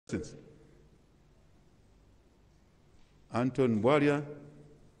Anton Bwalia,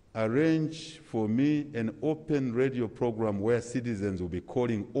 arrange for me an open radio program where citizens will be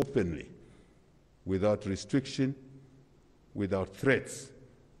calling openly, without restriction, without threats,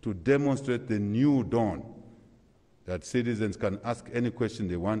 to demonstrate the new dawn that citizens can ask any question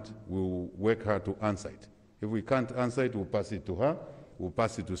they want. We'll work hard to answer it. If we can't answer it, we'll pass it to her, we'll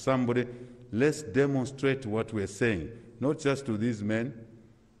pass it to somebody. Let's demonstrate what we're saying, not just to these men,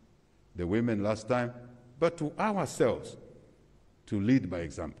 the women last time, but to ourselves, to lead by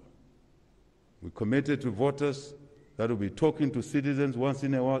example. We're committed to voters that will be talking to citizens once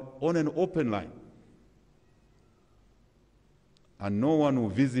in a while on an open line. And no one will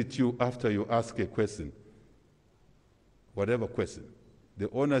visit you after you ask a question, whatever question. The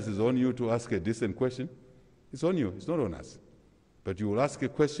onus is on you to ask a decent question. It's on you, it's not on us. But you will ask a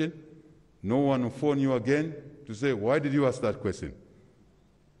question, no one will phone you again to say, why did you ask that question?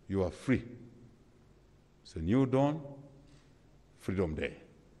 You are free. It's a new dawn, Freedom Day.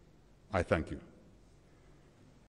 I thank you.